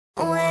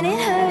when it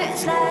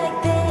hurts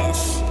like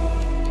this.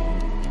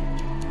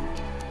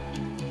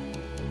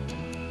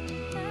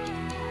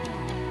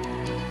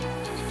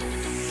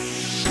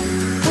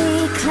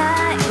 We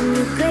climb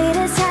the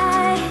greatest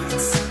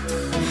heights,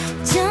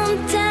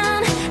 jump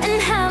down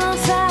and have a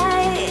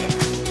fight,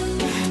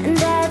 and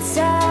that's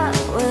all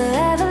we'll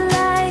ever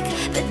like,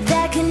 but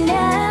that can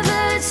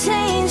never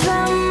change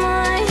my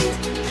mind.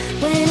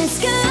 When it's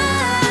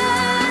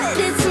good,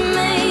 it's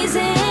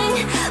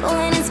amazing.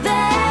 When it's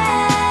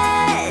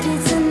bad,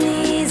 it's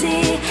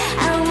uneasy.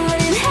 I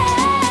wouldn't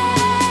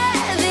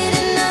have it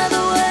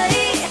another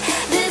way.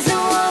 There's no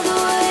other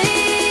way.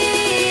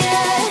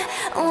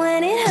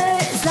 When it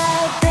hurts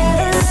like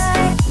this,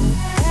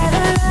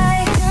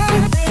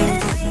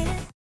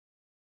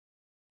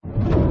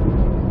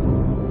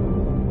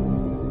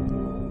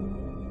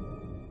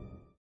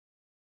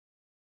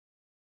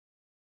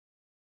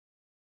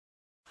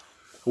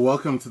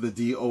 Welcome to the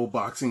DO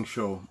Boxing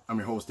Show. I'm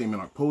your host,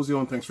 Dameon Okposio,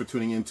 and thanks for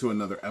tuning in to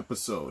another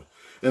episode.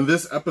 In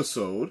this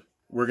episode,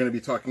 we're going to be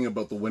talking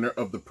about the winner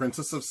of the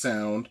Princess of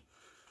Sound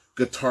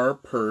Guitar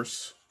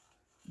Purse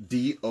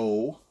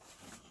DO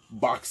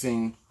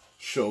Boxing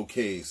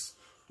Showcase,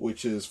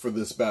 which is for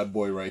this bad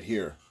boy right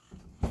here.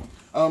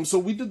 So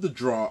we did the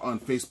draw on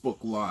Facebook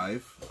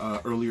Live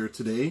earlier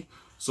today.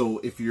 So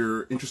if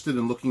you're interested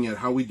in looking at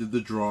how we did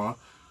the draw,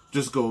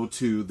 just go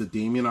to the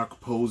Dameon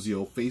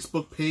Okposio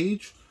Facebook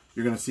page.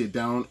 You're going to see it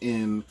down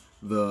in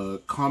the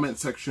comment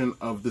section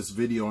of this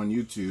video on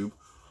YouTube.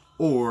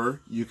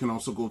 Or you can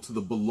also go to the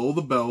Below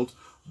the Belt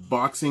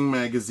Boxing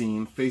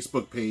Magazine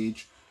Facebook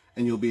page,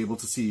 and you'll be able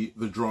to see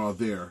the draw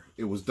there.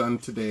 It was done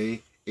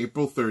today,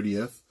 April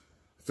 30th,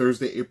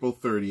 Thursday, April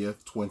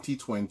 30th,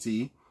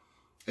 2020,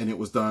 and it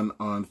was done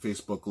on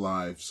Facebook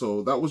Live.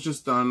 So that was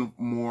just done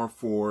more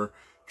for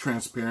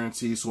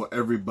transparency, so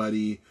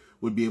everybody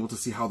would be able to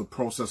see how the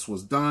process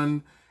was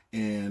done,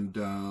 and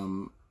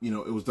you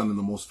know, it was done in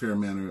the most fair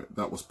manner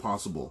that was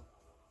possible.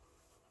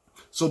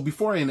 So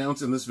before I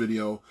announce in this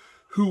video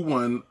who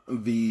won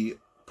the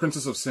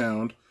Princess of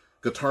Sound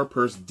Guitar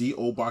Purse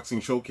DO Boxing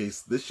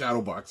Showcase, this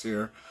shadow box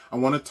here, I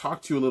want to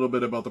talk to you a little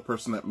bit about the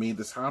person that made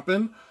this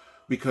happen,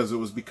 because it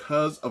was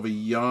because of a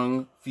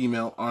young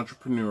female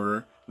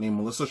entrepreneur named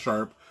Melissa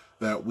Sharpe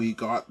that we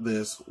got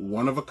this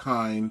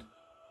one-of-a-kind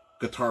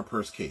guitar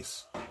purse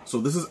case.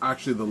 So this is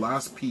actually the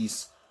last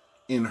piece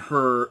in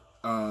her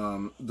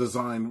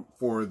design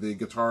for the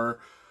guitar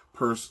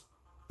purse,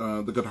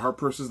 the guitar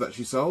purses that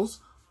she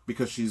sells,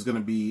 because she's going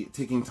to be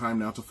taking time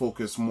now to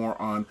focus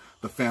more on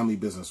the family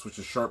business, which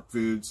is Sharpe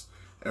Foods.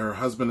 Her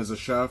husband is a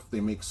chef. They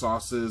make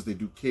sauces, they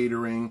do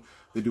catering,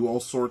 they do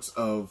all sorts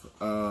of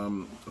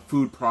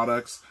food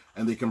products,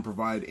 and they can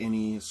provide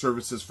any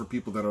services for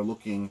people that are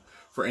looking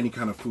for any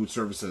kind of food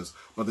services.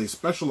 But they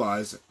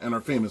specialize and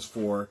are famous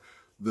for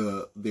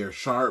their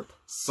Sharpe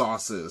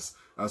sauces.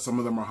 Some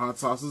of them are hot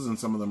sauces, and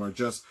some of them are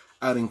just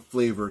adding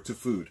flavor to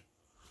food.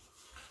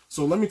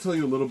 So let me tell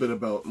you a little bit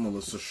about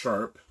Melissa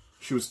Sharpe.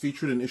 She was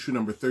featured in issue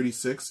number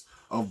 36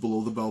 of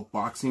Below the Belt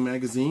Boxing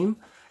Magazine,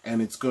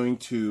 and it's going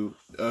to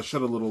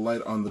shed a little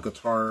light on the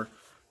guitar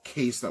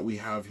case that we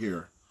have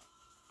here.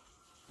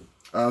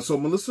 So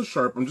Melissa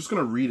Sharpe, I'm just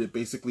going to read it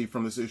basically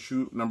from this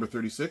issue number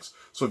 36.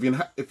 So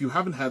if you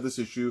haven't had this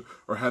issue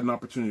or had an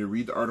opportunity to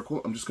read the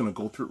article, I'm just going to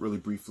go through it really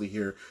briefly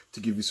here to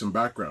give you some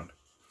background.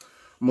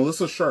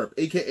 Melissa Sharpe,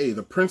 aka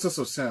the Princess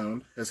of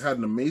Sound, has had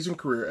an amazing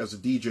career as a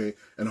DJ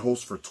and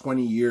host for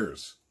 20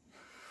 years.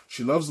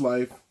 She loves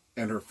life,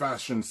 and her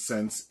fashion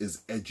sense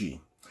is edgy.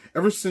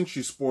 Ever since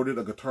she sported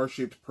a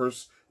guitar-shaped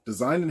purse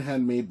designed and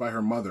handmade by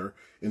her mother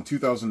in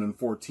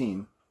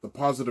 2014, the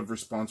positive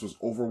response was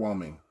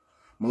overwhelming.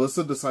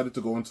 Melissa decided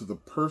to go into the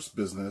purse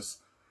business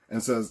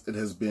and says it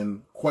has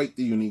been quite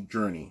the unique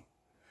journey.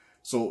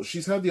 So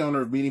she's had the honor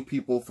of meeting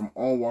people from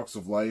all walks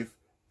of life,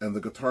 and the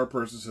guitar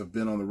purses have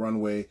been on the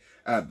runway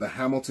at the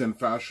Hamilton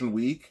Fashion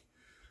Week,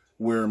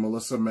 where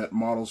Melissa met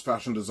models,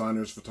 fashion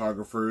designers,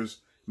 photographers,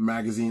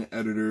 magazine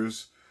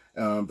editors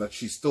that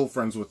she's still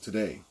friends with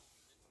today.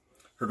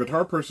 Her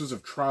guitar purses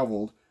have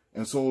traveled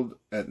and sold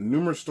at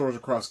numerous stores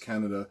across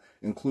Canada,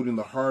 including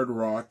the Hard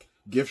Rock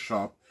gift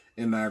shop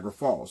in Niagara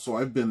Falls. So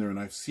I've been there and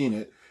I've seen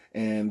it,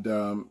 and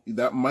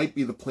that might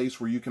be the place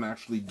where you can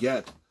actually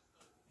get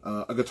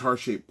a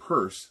guitar-shaped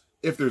purse,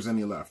 if there's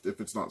any left, if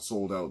it's not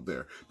sold out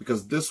there,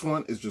 because this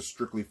one is just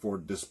strictly for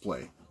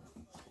display.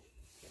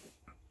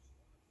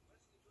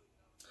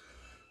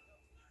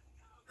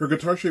 Her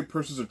guitar-shaped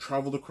purses have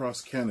traveled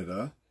across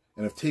Canada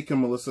and have taken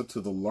Melissa to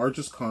the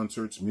largest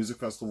concerts, music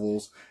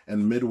festivals,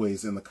 and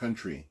midways in the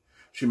country.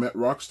 She met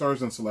rock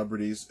stars and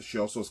celebrities. She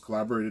also has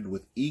collaborated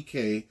with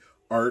EK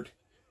Art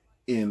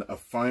in a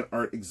fine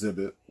art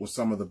exhibit with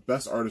some of the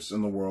best artists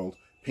in the world,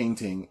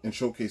 painting and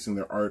showcasing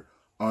their art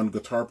on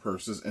guitar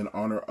purses in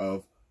honor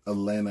of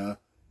Elena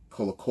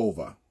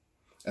Kolokova,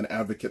 an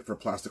advocate for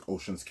Plastic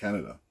Oceans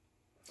Canada.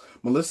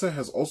 Melissa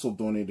has also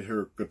donated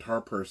her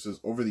guitar purses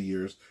over the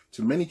years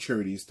to many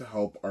charities to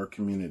help our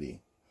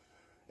community.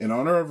 In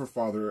honor of her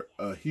father,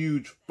 a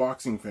huge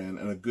boxing fan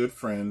and a good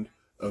friend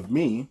of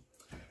me,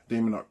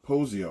 Dameon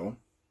Okposio,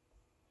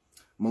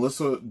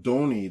 Melissa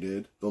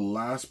donated the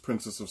last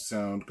Princess of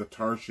Sound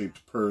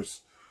guitar-shaped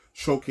purse,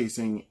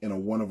 showcasing in a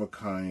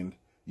one-of-a-kind,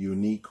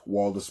 unique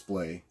wall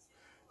display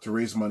to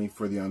raise money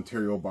for the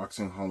Ontario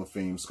Boxing Hall of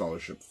Fame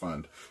Scholarship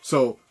Fund.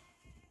 So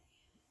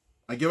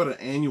I give out an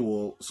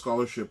annual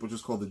scholarship, which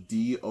is called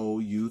the DO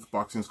Youth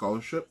Boxing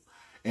Scholarship,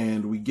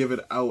 and we give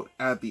it out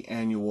at the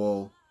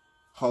annual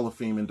Hall of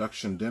Fame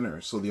induction dinner,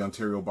 so the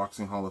Ontario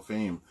Boxing Hall of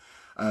Fame.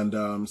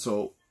 And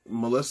so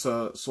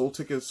Melissa sold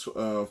tickets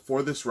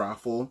for this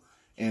raffle,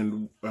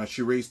 and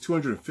she raised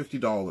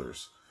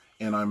 $250,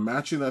 and I'm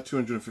matching that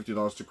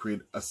 $250 to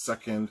create a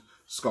second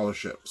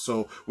scholarship.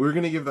 So we're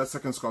going to give that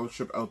second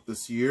scholarship out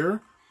this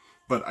year,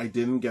 but I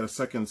didn't get a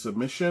second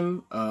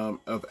submission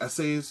of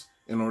essays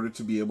in order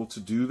to be able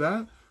to do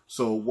that.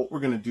 So what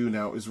we're going to do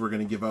now is we're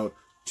going to give out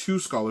 2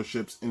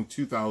 scholarships in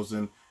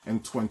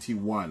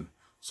 2021.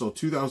 So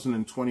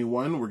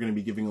 2021, we're going to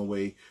be giving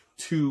away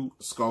 2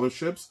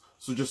 scholarships.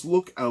 So just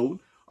look out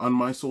on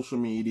my social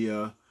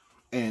media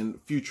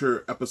and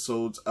future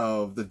episodes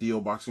of the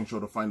DO Boxing Show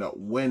to find out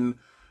when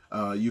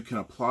you can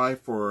apply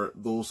for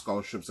those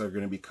scholarships that are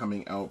going to be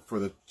coming out for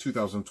the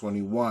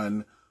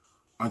 2021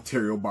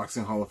 Ontario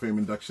Boxing Hall of Fame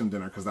induction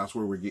dinner, because that's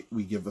where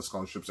we give the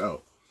scholarships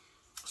out.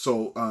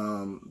 So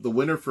the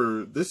winner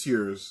for this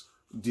year's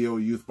DO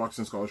Youth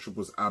Boxing Scholarship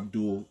was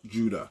Abdul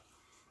Judah.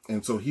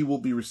 And so he will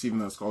be receiving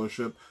that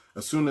scholarship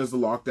as soon as the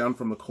lockdown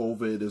from the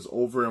COVID is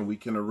over and we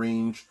can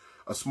arrange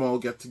a small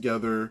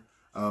get-together.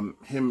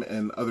 Him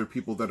and other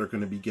people that are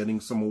going to be getting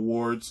some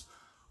awards,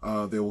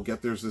 they will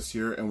get theirs this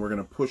year, and we're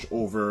going to push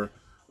over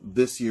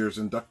this year's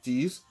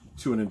inductees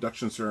to an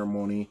induction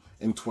ceremony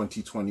in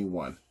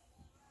 2021.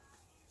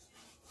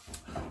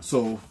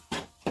 So,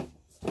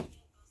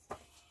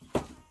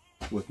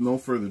 with no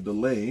further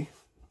delay,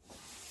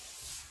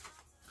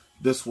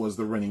 this was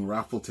the winning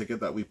raffle ticket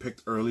that we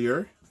picked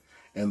earlier,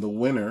 and the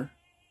winner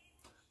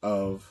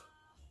of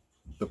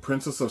the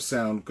Princess of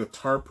Sound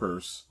guitar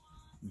purse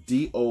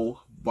DO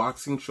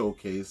Boxing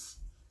Showcase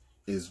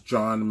is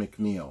John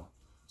McNeil.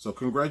 So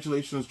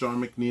congratulations,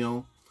 John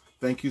McNeil.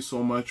 Thank you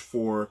so much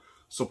for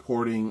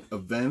supporting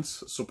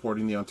events,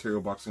 supporting the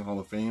Ontario Boxing Hall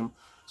of Fame,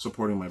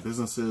 supporting my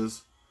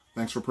businesses.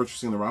 Thanks for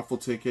purchasing the raffle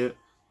ticket.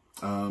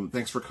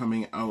 Thanks for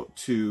coming out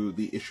to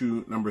the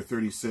issue number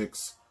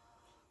 36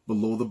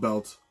 Below the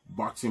Belt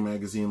Boxing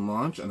Magazine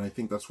launch, and I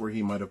think that's where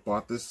he might have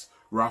bought this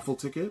raffle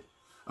ticket.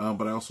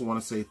 But I also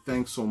want to say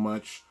thanks so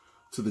much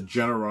to the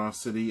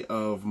generosity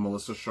of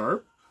Melissa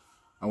Sharpe.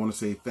 I want to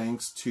say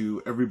thanks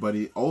to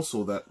everybody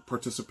also that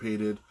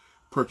participated,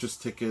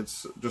 purchased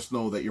tickets. Just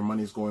know that your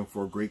money is going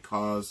for a great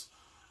cause.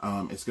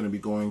 It's going to be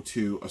going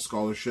to a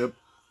scholarship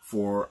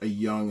for a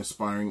young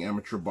aspiring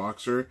amateur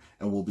boxer,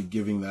 and we'll be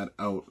giving that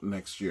out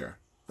next year.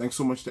 Thanks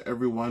so much to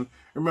everyone.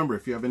 Remember,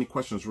 if you have any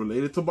questions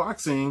related to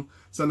boxing,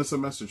 send us a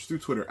message through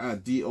Twitter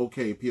at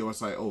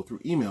DOKPOSIO,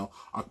 through email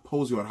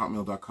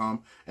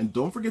okposio@hotmail.com, and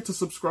don't forget to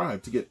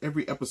subscribe to get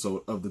every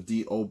episode of the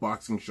DO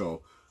Boxing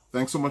Show.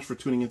 Thanks so much for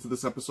tuning into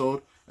this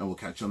episode, and we'll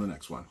catch you on the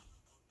next one.